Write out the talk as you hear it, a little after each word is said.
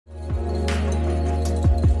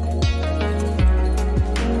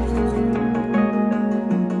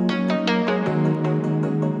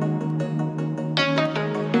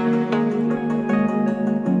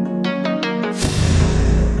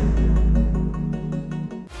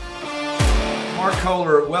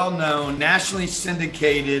Kohler, well-known, nationally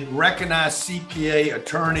syndicated, recognized CPA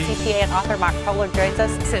attorney. CPA and author Mark Kohler joins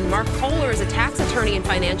us. And Mark Kohler is a tax attorney and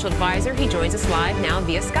financial advisor. He joins us live now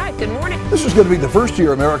via Skype. Good morning. This is going to be the first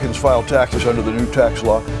year Americans file taxes under the new tax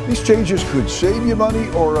law. These changes could save you money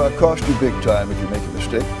or cost you big time if you make a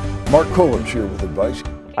mistake. Mark Kohler's here with advice.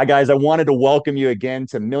 Hi, guys. I wanted to welcome you again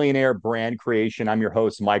to Millionaire Brand Creation. I'm your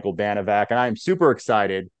host, Michael Banovac, and I'm super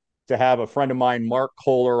excited to have a friend of mine, Mark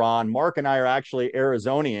Kohler, on. Mark and I are actually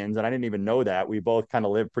Arizonians, and I didn't even know that. We both kind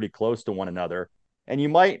of live pretty close to one another. And you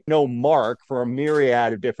might know Mark for a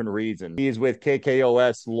myriad of different reasons. He's with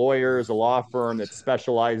KKOS Lawyers, a law firm that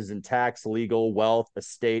specializes in tax, legal, wealth,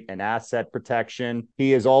 estate, and asset protection.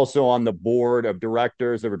 He is also on the board of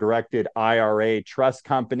directors of a Directed IRA Trust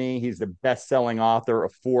Company. He's the best-selling author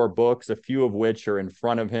of 4 books, a few of which are in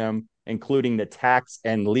front of him, including the Tax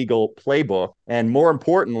and Legal Playbook. And more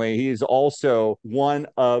importantly, he's also one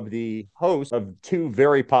of the hosts of 2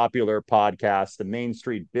 very popular podcasts, the Main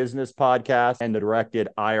Street Business Podcast and the Directed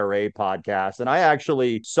IRA Podcast. And I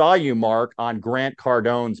actually saw you, Mark, on Grant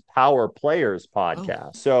Cardone's Power Players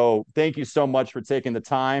podcast. So thank you so much for taking the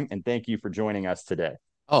time, and thank you for joining us today.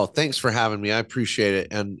 Oh, thanks for having me. I appreciate it.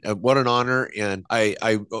 And what an honor. And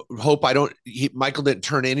I hope Michael didn't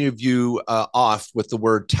turn any of you off with the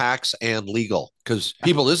word tax and legal, because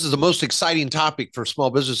people, this is the most exciting topic for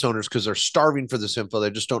small business owners because they're starving for this info. They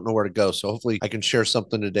just don't know where to go. So hopefully I can share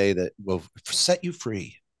something today that will set you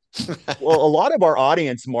free. Well, a lot of our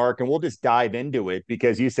audience, Mark, and we'll just dive into it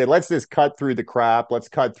because you said, let's just cut through the crap. Let's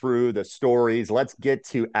cut through the stories. Let's get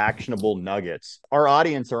to actionable nuggets. Our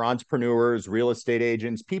audience are entrepreneurs, real estate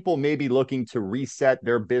agents, people maybe looking to reset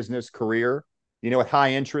their business career. You know, with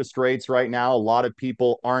high interest rates right now, a lot of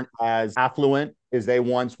people aren't as affluent as they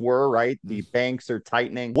once were, right? The banks are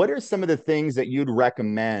tightening. What are some of the things that you'd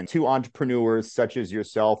recommend to entrepreneurs such as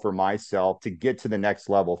yourself or myself to get to the next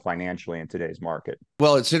level financially in today's market?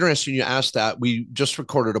 Well, it's interesting you asked that. We just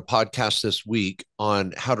recorded a podcast this week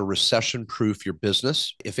on how to recession-proof your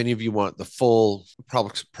business. If any of you want the full,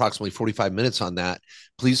 probably approximately 45 minutes on that,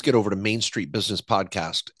 please get over to Main Street Business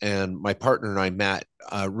Podcast. And my partner and I, Matt,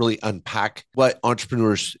 really unpack what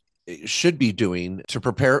entrepreneurs should be doing to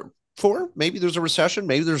prepare for. Maybe there's a recession,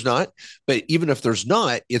 maybe there's not. But even if there's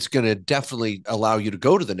not, it's going to definitely allow you to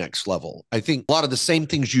go to the next level. I think a lot of the same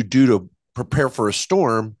things you do to prepare for a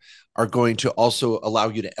storm are going to also allow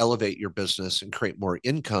you to elevate your business and create more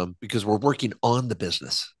income because we're working on the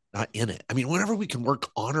business, not in it. I mean, whenever we can work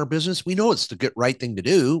on our business, we know it's the good right thing to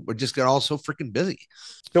do. We're just get all so freaking busy.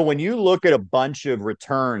 So when you look at a bunch of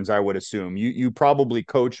returns, I would assume you probably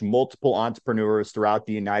coach multiple entrepreneurs throughout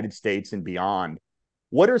the United States and beyond.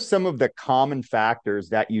 What are some of the common factors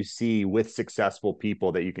that you see with successful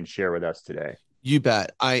people that you can share with us today? You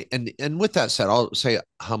bet. And with that said, I'll say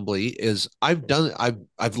humbly is I've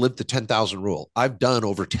lived the 10,000 rule. I've done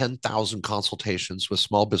over 10,000 consultations with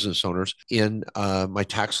small business owners in my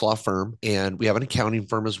tax law firm, and we have an accounting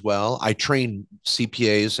firm as well. I train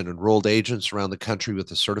CPAs and enrolled agents around the country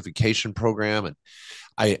with a certification program, and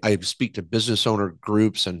I speak to business owner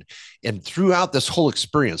groups and throughout this whole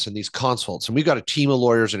experience and these consults, and we've got a team of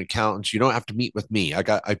lawyers and accountants. You don't have to meet with me. I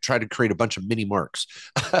try to create a bunch of mini Marks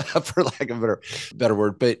for lack of a better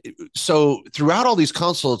word. But so throughout all these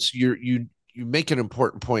consults, you make an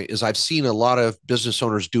important point is I've seen a lot of business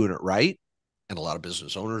owners doing it right and a lot of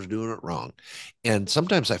business owners doing it wrong. And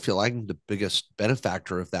sometimes I feel I'm the biggest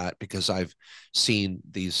benefactor of that because I've seen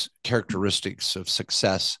these characteristics of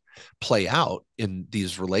success play out in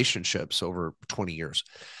these relationships over 20 years.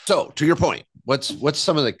 So to your point, what's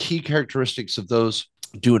some of the key characteristics of those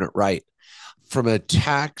doing it right? From a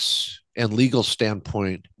tax and legal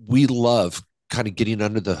standpoint, we love kind of getting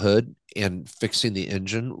under the hood and fixing the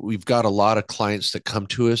engine. We've got a lot of clients that come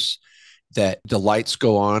to us that the lights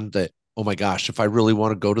go on that, oh my gosh, if I really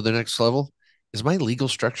want to go to the next level, is my legal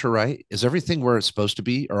structure right? Is everything where it's supposed to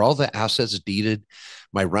be? Are all the assets deeded?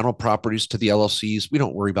 My rental properties to the LLCs? We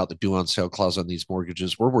don't worry about the due on sale clause on these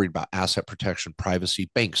mortgages. We're worried about asset protection, privacy.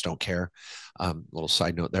 Banks don't care. Little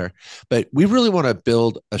side note there. But we really want to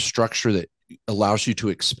build a structure that allows you to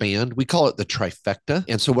expand. We call it the trifecta.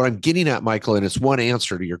 And so what I'm getting at, Michael, and it's one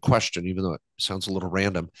answer to your question, even though it sounds a little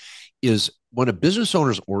random, is when a business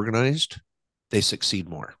owner is organized, they succeed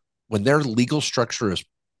more. When their legal structure is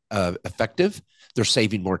effective, they're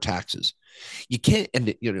saving more taxes. You can't, and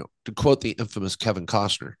to quote the infamous Kevin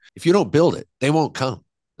Costner, if you don't build it, they won't come.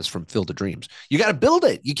 That's from Field of Dreams. You got to build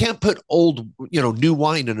it. You can't put new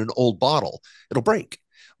wine in an old bottle. It'll break.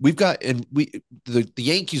 The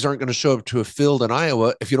Yankees aren't going to show up to a field in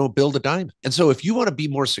Iowa if you don't build a diamond. And so if you want to be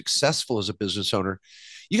more successful as a business owner,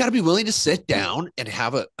 you got to be willing to sit down and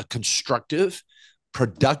have a constructive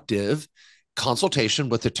productive consultation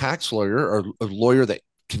with a tax lawyer or a lawyer that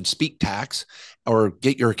can speak tax, or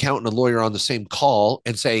get your accountant and lawyer on the same call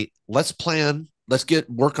and say, let's plan, let's get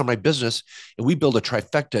work on my business. And we build a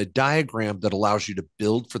trifecta diagram that allows you to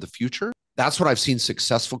build for the future. That's what I've seen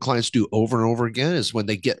successful clients do over and over again, is when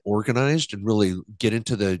they get organized and really get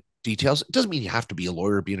into the details. It doesn't mean you have to be a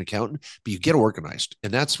lawyer or be an accountant, but you get organized.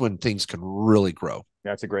 And that's when things can really grow.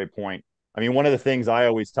 That's a great point. I mean, one of the things I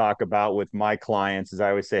always talk about with my clients is I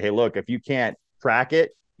always say, hey, look, if you can't track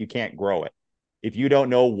it, you can't grow it. If you don't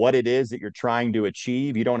know what it is that you're trying to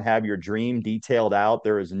achieve, you don't have your dream detailed out,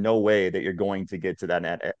 there is no way that you're going to get to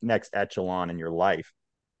that next echelon in your life.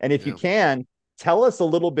 And if you can, tell us a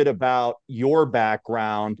little bit about your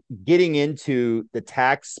background, getting into the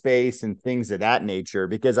tax space and things of that nature,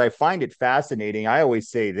 because I find it fascinating. I always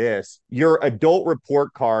say this: your adult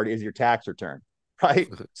report card is your tax return. Right.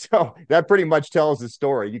 So that pretty much tells the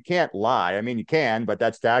story. You can't lie. I mean, you can, but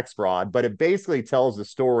that's tax fraud. But it basically tells the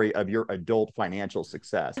story of your adult financial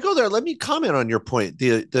success. Go there. Let me comment on your point,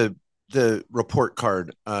 the report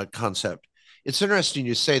card concept. It's interesting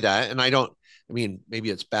you say that. And I mean,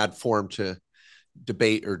 maybe it's bad form to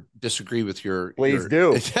debate or disagree with your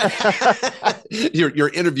do your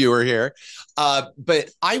interviewer here.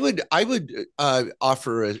 But I would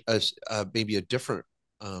offer maybe a different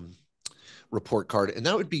report card, and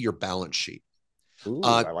that would be your balance sheet. Ooh,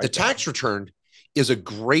 the tax return is a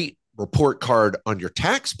great report card on your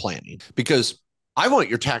tax planning, because I want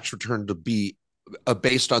your tax return to be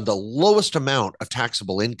based on the lowest amount of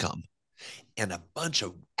taxable income and a bunch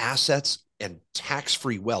of assets and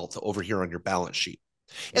tax-free wealth over here on your balance sheet.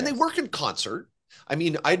 And they work in concert. I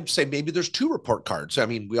mean, I'd say maybe there's two report cards. I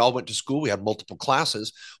mean, we all went to school. We had multiple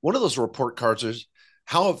classes. One of those report cards is,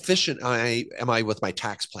 how efficient am I with my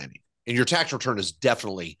tax planning? And your tax return is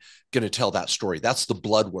definitely going to tell that story. That's the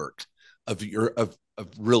blood work of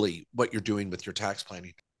really what you're doing with your tax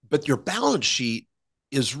planning. But your balance sheet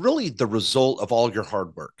is really the result of all your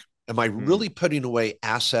hard work. Am I really putting away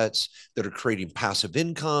assets that are creating passive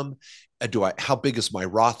income? How big is my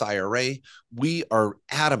Roth IRA? We are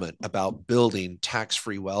adamant about building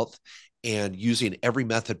tax-free wealth and using every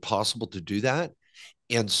method possible to do that.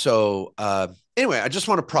 And so anyway, I just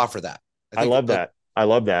want to proffer that. I love that. I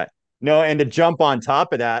love that. No, and to jump on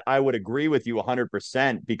top of that, I would agree with you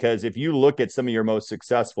 100%, because if you look at some of your most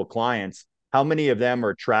successful clients, how many of them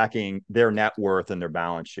are tracking their net worth and their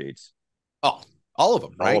balance sheets? Oh, all of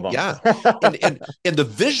them, right? All of them. Yeah. and the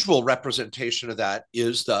visual representation of that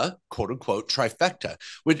is the quote unquote trifecta.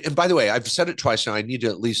 And by the way, I've said it twice now. I need to,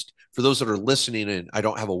 at least for those that are listening, and I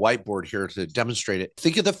don't have a whiteboard here to demonstrate it,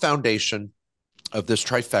 think of the foundation of this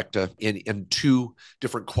trifecta in two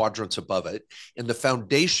different quadrants above it. And the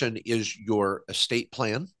foundation is your estate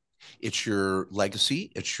plan. It's your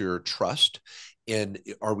legacy. It's your trust. And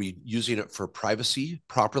are we using it for privacy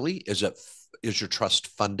properly? Is your trust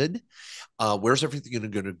funded? Where's everything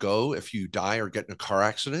going to go if you die or get in a car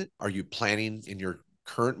accident? Are you planning in your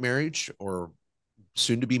current marriage or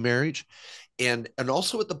soon to be marriage? And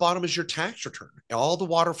also at the bottom is your tax return. All the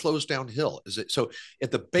water flows downhill. So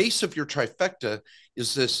at the base of your trifecta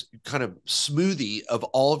is this kind of smoothie of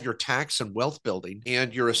all of your tax and wealth building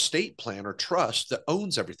and your estate plan or trust that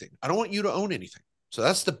owns everything. I don't want you to own anything. So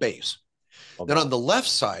that's the base. Then on the left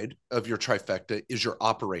side of your trifecta is your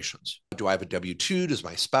operations. Do I have a W-2? Does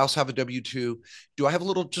my spouse have a W-2? Do I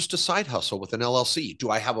have just a side hustle with an LLC? Do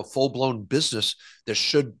I have a full-blown business that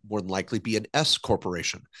should more than likely be an S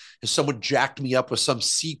corporation? Has someone jacked me up with some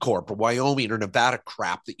C Corp or Wyoming or Nevada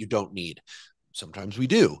crap that you don't need? Sometimes we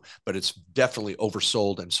do, but it's definitely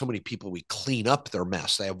oversold. And so many people, we clean up their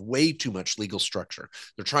mess. They have way too much legal structure.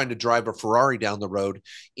 They're trying to drive a Ferrari down the road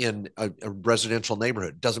in a residential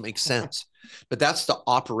neighborhood. It doesn't make sense. But that's the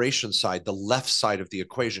operation side, the left side of the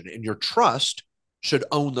equation. And your trust should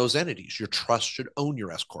own those entities. Your trust should own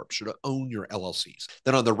your S Corp, should own your LLCs.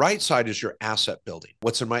 Then on the right side is your asset building.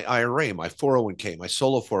 What's in my IRA, my 401k, my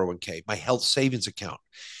solo 401k, my health savings account?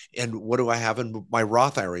 And what do I have in my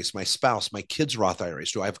Roth IRAs, my spouse, my kids' Roth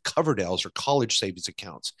IRAs? Do I have Coverdales or college savings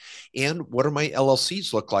accounts? And what do my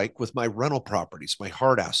LLCs look like with my rental properties, my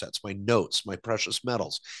hard assets, my notes, my precious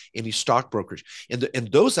metals, any stock brokerage? And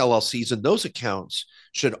those LLCs and those accounts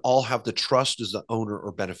should all have the trust as the owner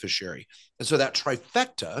or beneficiary. And so that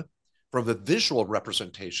trifecta from a visual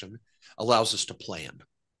representation allows us to plan,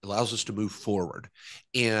 allows us to move forward,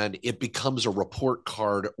 and it becomes a report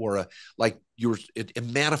card or it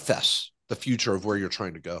manifests the future of where you're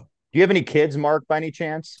trying to go. Do you have any kids, Mark, by any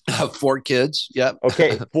chance? 4 kids. Yep.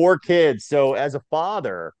 Okay. 4 kids. So as a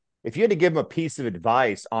father, if you had to give them a piece of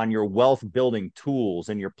advice on your wealth building tools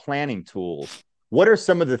and your planning tools, What are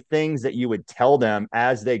some of the things that you would tell them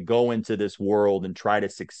as they go into this world and try to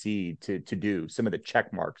succeed to do some of the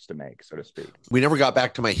check marks to make, so to speak? We never got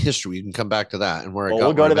back to my history. You can come back to that and where I got.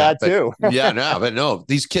 We'll go to that too. Yeah, no,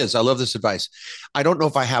 these kids, I love this advice. I don't know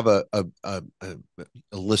if I have a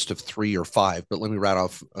list of 3 or 5, but let me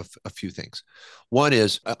rattle off a few things. One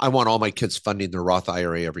is I want all my kids funding their Roth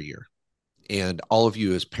IRA every year. And all of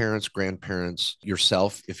you as parents, grandparents,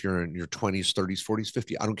 yourself, if you're in your 20s, 30s, 40s,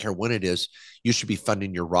 50s, I don't care when it is, you should be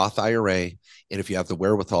funding your Roth IRA. And if you have the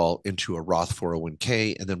wherewithal, into a Roth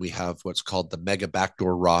 401k. And then we have what's called the mega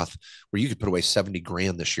backdoor Roth, where you could put away 70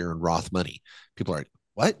 grand this year in Roth money. People are like,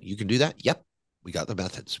 what? You can do that? Yep. We got the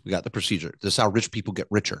methods. We got the procedure. This is how rich people get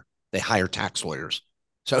richer. They hire tax lawyers.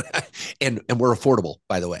 So, and we're affordable,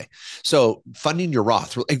 by the way. So funding your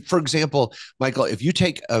Roth, for example, Michael, if you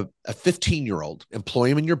take a 15-year-old,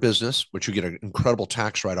 employ him in your business, which you get an incredible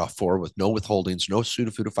tax write-off for with no withholdings, no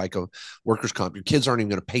SUTA, FICA, workers' comp, your kids aren't even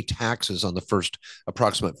going to pay taxes on the first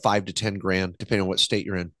approximate 5 to 10 grand, depending on what state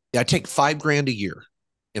you're in. Yeah, I take 5 grand a year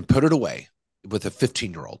and put it away with a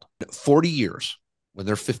 15-year-old, 40 years when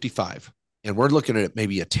they're 55. And we're looking at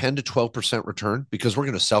maybe a 10 to 12% return because we're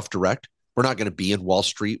going to self-direct. We're not going to be in Wall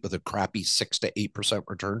Street with a crappy 6 to 8%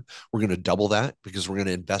 return. We're going to double that because we're going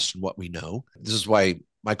to invest in what we know. This is why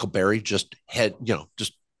Michael Berry just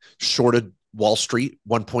shorted Wall Street,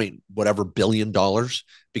 $1 billion,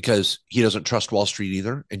 because he doesn't trust Wall Street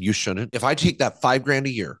either. And you shouldn't. If I take that 5 grand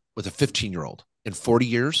a year with a 15-year-old in 40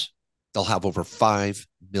 years, they'll have over $5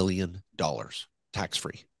 million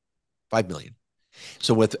tax-free. 5 million.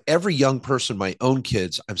 So with every young person, my own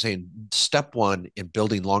kids, I'm saying step 1 in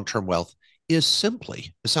building long-term wealth is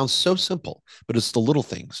simply, it sounds so simple, but it's the little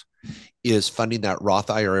things, is funding that Roth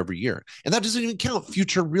IRA every year. And that doesn't even count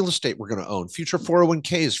future real estate we're going to own, future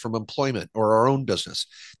 401ks from employment or our own business.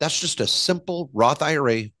 That's just a simple Roth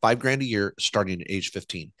IRA, 5 grand a year, starting at age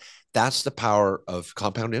 15. That's the power of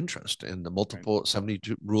compound interest and the multiple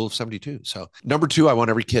 72 rule of 72. So number 2, I want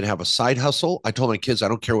every kid to have a side hustle. I told my kids, I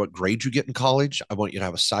don't care what grade you get in college. I want you to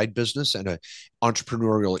have a side business and an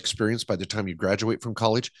entrepreneurial experience by the time you graduate from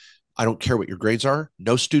college. I don't care what your grades are,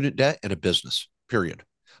 no student debt and a business, period.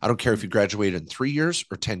 I don't care if you graduate in 3 years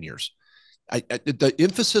or 10 years. The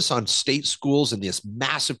emphasis on state schools and this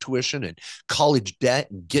massive tuition and college debt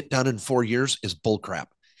and get done in 4 years is bullcrap.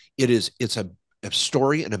 It's a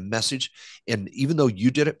story and a message. And even though you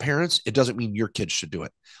did it, parents, it doesn't mean your kids should do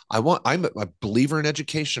it. I'm a believer in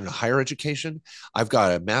education, a higher education. I've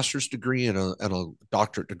got a master's degree and a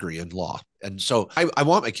doctorate degree in law. And so I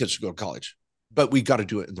want my kids to go to college, but we got to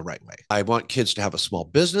do it in the right way. I want kids to have a small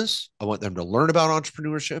business. I want them to learn about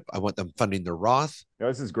entrepreneurship. I want them funding their Roth. No,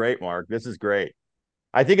 this is great, Mark. This is great.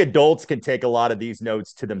 I think adults can take a lot of these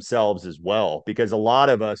notes to themselves as well, because a lot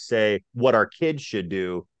of us say what our kids should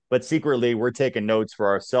do, but secretly we're taking notes for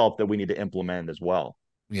ourselves that we need to implement as well.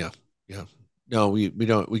 Yeah. No, we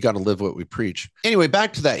don't. We got to live what we preach. Anyway,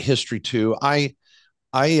 back to that history too. I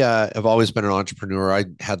have always been an entrepreneur. I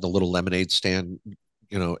had the little lemonade stand,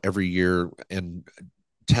 every year, and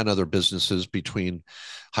 10 other businesses between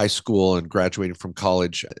high school and graduating from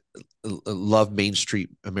college. Love Main Street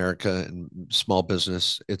America and small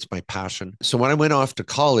business. It's my passion. So when I went off to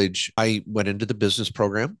college, I went into the business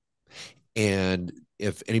program. And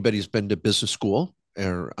if anybody's been to business school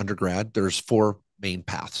or undergrad, there's 4 main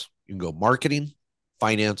paths. You can go marketing,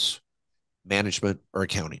 finance, management, or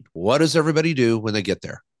accounting. What does everybody do when they get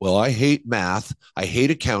there? Well, I hate math. I hate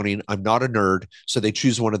accounting. I'm not a nerd. So they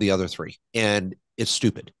choose one of the other 3. And it's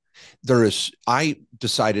stupid. I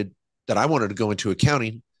decided that I wanted to go into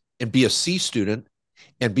accounting and be a C student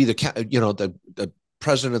and be the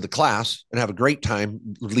president of the class and have a great time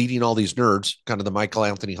leading all these nerds, kind of the Michael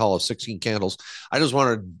Anthony Hall of 16 Candles. I just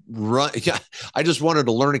wanted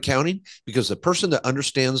to learn accounting because the person that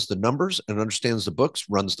understands the numbers and understands the books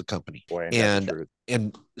runs the company. Boy,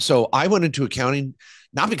 and so I went into accounting,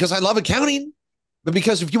 not because I love accounting, but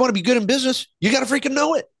because if you want to be good in business, you got to freaking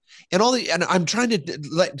know it. And I'm trying to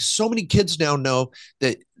let so many kids now know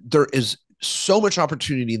that there is so much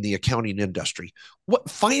opportunity in the accounting industry. What,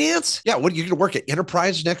 finance? Yeah. What, you're going to work at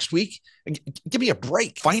Enterprise next week? Give me a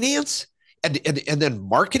break. Finance? And then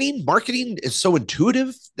marketing is so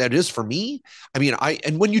intuitive that it is for me. I mean,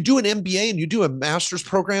 and when you do an MBA and you do a master's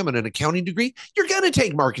program and an accounting degree, you're going to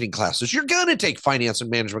take marketing classes. You're going to take finance and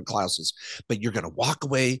management classes, but you're going to walk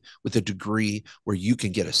away with a degree where you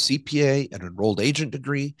can get a CPA, an enrolled agent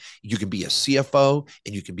degree. You can be a CFO,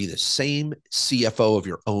 and you can be the same CFO of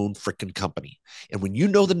your own freaking company. And when you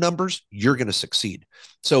know the numbers, you're going to succeed.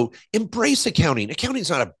 So embrace accounting. Accounting is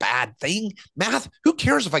not a bad thing. Math, who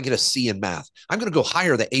cares if I get a C in math? math. I'm going to go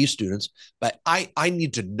hire the A students, but I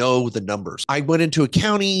need to know the numbers. I went into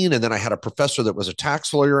accounting, and then I had a professor that was a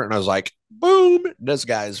tax lawyer, and I was like, boom, this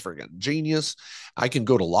guy is freaking genius. I can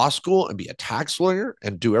go to law school and be a tax lawyer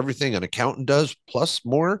and do everything an accountant does plus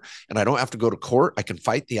more, and I don't have to go to court. I can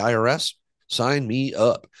fight the IRS. Sign me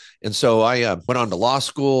up. And so I went on to law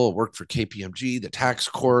school, worked for KPMG, the tax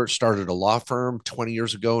court, started a law firm 20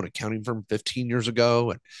 years ago, an accounting firm 15 years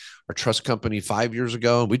ago, and our trust company 5 years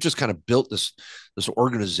ago. And we just kind of built this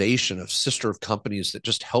organization of sister of companies that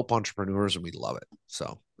just help entrepreneurs, and we love it.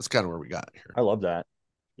 So that's kind of where we got here. I love that.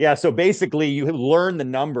 Yeah. So basically, you learn the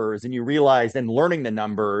numbers and you realized in learning the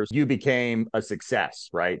numbers, you became a success,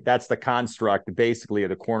 right? That's the construct, basically, of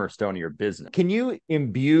the cornerstone of your business. Can you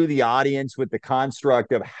imbue the audience with the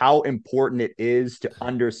construct of how important it is to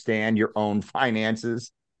understand your own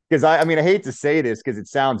finances? Because I mean, I hate to say this because it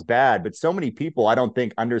sounds bad, but so many people, I don't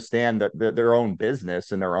think, understand their own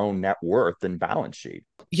business and their own net worth and balance sheet.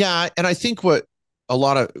 Yeah. And I think what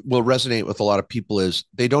will resonate with a lot of people is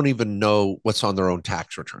they don't even know what's on their own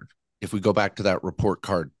tax return. If we go back to that report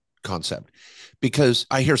card concept, because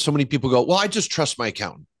I hear so many people go, well, I just trust my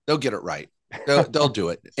accountant. They'll get it right. They'll do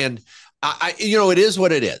it. And it is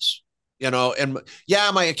what it is, and yeah,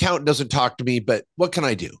 my accountant doesn't talk to me, but what can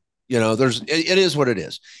I do? It is what it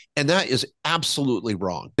is. And that is absolutely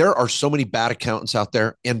wrong. There are so many bad accountants out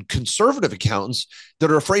there and conservative accountants that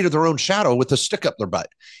are afraid of their own shadow with a stick up their butt.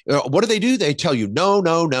 What do? They tell you, no,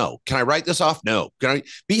 no, no. Can I write this off? No. Can I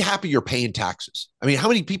be happy you're paying taxes? I mean, how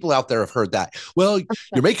many people out there have heard that? Well,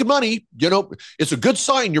 you're making money. It's a good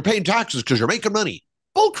sign you're paying taxes because you're making money.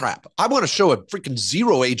 Bull crap. I want to show a freaking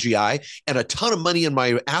zero AGI and a ton of money in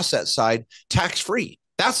my asset side tax-free.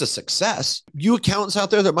 That's a success. You accountants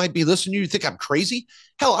out there that might be listening to you think I'm crazy.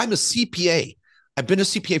 Hell, I'm a CPA. I've been a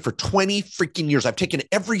CPA for 20 freaking years. I've taken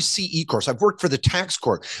every CE course. I've worked for the tax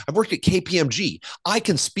court. I've worked at KPMG. I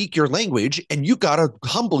can speak your language, and you got to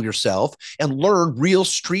humble yourself and learn real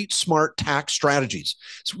street smart tax strategies.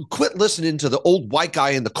 So quit listening to the old white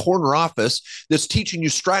guy in the corner office that's teaching you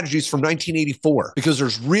strategies from 1984, because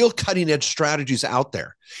there's real cutting edge strategies out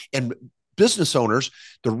there. And business owners,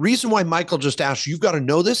 the reason why Michael just asked, you've got to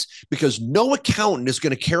know this, because no accountant is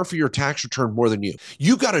going to care for your tax return more than you.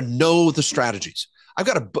 You got to know the strategies. I've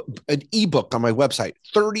got an ebook on my website,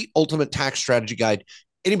 30 Ultimate Tax Strategy Guide.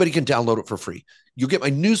 Anybody can download it for free. You'll get my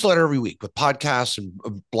newsletter every week with podcasts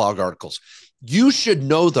and blog articles. You should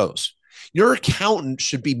know those. Your accountant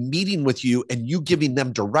should be meeting with you and you giving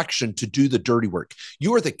them direction to do the dirty work.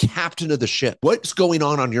 You are the captain of the ship. What's going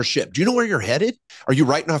on your ship? Do you know where you're headed? Are you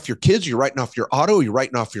writing off your kids? Are you writing off your auto? Are you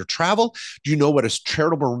writing off your travel? Do you know what a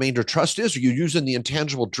charitable remainder trust is? Are you using the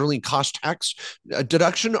intangible drilling cost tax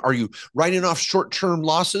deduction? Are you writing off short-term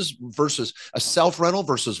losses versus a self-rental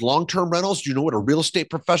versus long-term rentals? Do you know what a real estate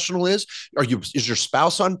professional is? Is your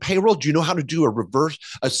spouse on payroll? Do you know how to do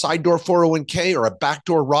a side door 401k or a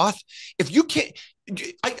backdoor Roth? If you can't,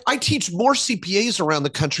 I teach more CPAs around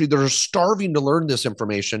the country that are starving to learn this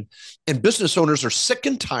information, and business owners are sick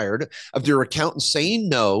and tired of their accountants saying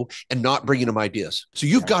no and not bringing them ideas. So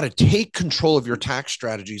you've got to take control of your tax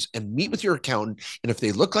strategies and meet with your accountant. And if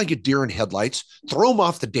they look like a deer in headlights, throw them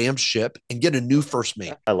off the damn ship and get a new first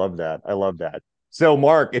mate. I love that. I love that. So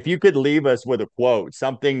Mark, if you could leave us with a quote,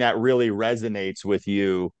 something that really resonates with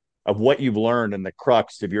you of what you've learned in the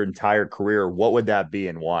crux of your entire career, what would that be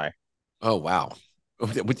and why? Oh, wow.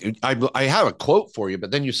 I have a quote for you,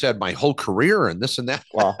 but then you said my whole career and this and that.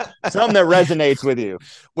 Well, something that resonates with you.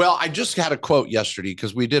 Well, I just had a quote yesterday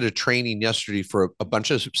because we did a training yesterday for a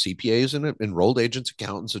bunch of CPAs and enrolled agents,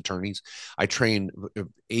 accountants, attorneys. I train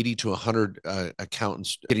 80 to 100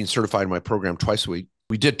 accountants getting certified in my program twice a week.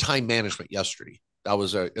 We did time management yesterday. That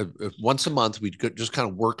was a once a month. We'd just kind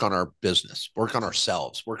of work on our business, work on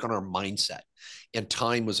ourselves, work on our mindset. And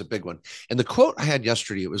time was a big one. And the quote I had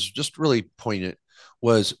yesterday, it was just really poignant,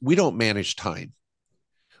 was we don't manage time.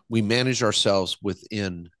 We manage ourselves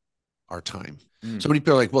within our time. So many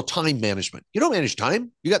people are like, well, time management. You don't manage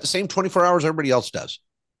time. You got the same 24 hours everybody else does.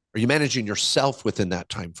 Are you managing yourself within that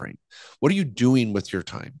time frame? What are you doing with your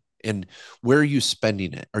time? And where are you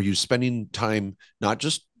spending it? Are you spending time not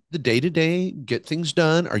just the day-to-day, get things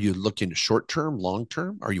done? Are you looking short-term,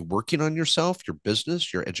 long-term? Are you working on yourself, your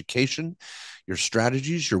business, your education, your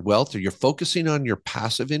strategies, your wealth? Are you focusing on your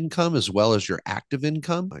passive income as well as your active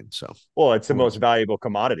income? Well, it's the most valuable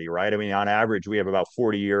commodity, right? I mean, on average, we have about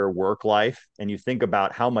 40-year work life. And you think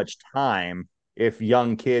about how much time, if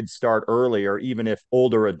young kids start early, or even if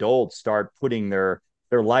older adults start putting their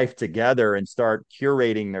life together and start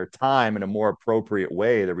curating their time in a more appropriate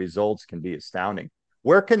way, the results can be astounding.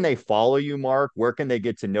 Where can they follow you, Mark? Where can they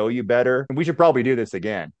get to know you better? And we should probably do this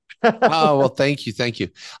again. Oh, well, thank you. Thank you.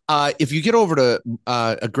 If you get over to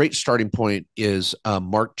a great starting point is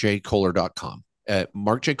markjkohler.com. At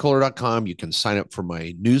markjkohler.com, you can sign up for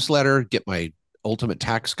my newsletter, get my ultimate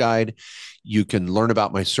tax guide. You can learn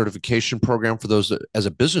about my certification program for those that, as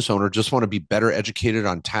a business owner, just want to be better educated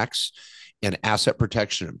on tax and asset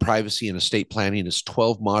protection and privacy and estate planning. It's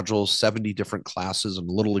 12 modules, 70 different classes and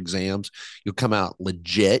little exams. You'll come out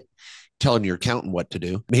legit telling your accountant what to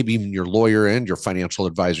do, maybe even your lawyer and your financial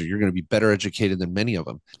advisor. You're going to be better educated than many of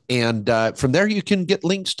them. And from there, you can get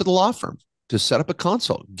links to the law firm to set up a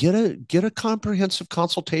consult. Get a comprehensive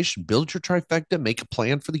consultation, build your trifecta, make a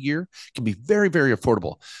plan for the year. It can be very, very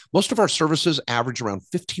affordable. Most of our services average around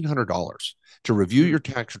 $1,500 to review your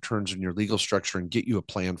tax returns and your legal structure and get you a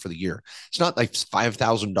plan for the year. It's not like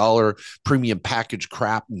 $5,000 premium package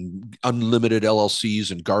crap and unlimited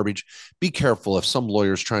LLCs and garbage. Be careful if some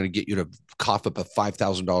lawyer's trying to get you to cough up a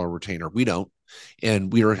 $5,000 retainer. We don't.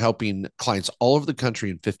 And we are helping clients all over the country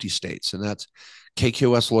in 50 states. And that's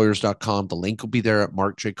KKOSlawyers.com. The link will be there at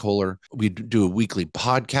Mark J. Kohler. We do a weekly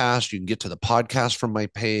podcast. You can get to the podcast from my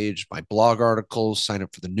page, my blog articles, sign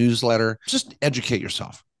up for the newsletter. Just educate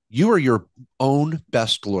yourself. You are your own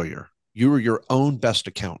best lawyer. You are your own best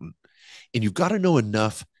accountant. And you've got to know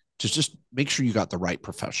enough to just make sure you got the right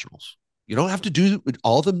professionals. You don't have to do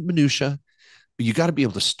all the minutia, but you got to be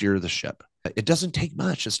able to steer the ship. It doesn't take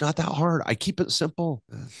much. It's not that hard. I keep it simple.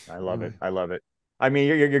 I love it. I love it. I mean,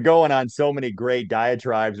 you're going on so many great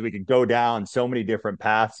diatribes. We could go down so many different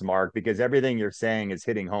paths, Mark, because everything you're saying is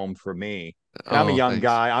hitting home for me. And I'm a young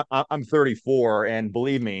guy. I'm 34, and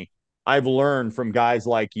believe me, I've learned from guys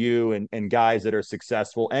like you and guys that are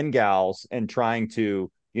successful and gals and trying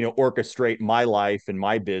to, orchestrate my life and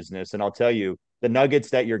my business. And I'll tell you, the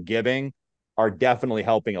nuggets that you're giving are definitely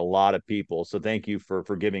helping a lot of people. So thank you for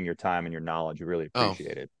giving your time and your knowledge. We really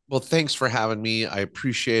appreciate it. Well, thanks for having me. I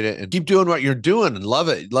appreciate it. And keep doing what you're doing and love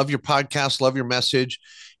it. Love your podcast, love your message.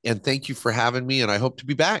 And thank you for having me. And I hope to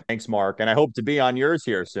be back. Thanks, Mark. And I hope to be on yours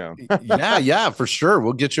here soon. Yeah, for sure.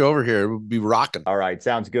 We'll get you over here. We'll be rocking. All right.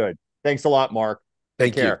 Sounds good. Thanks a lot, Mark.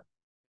 Take care.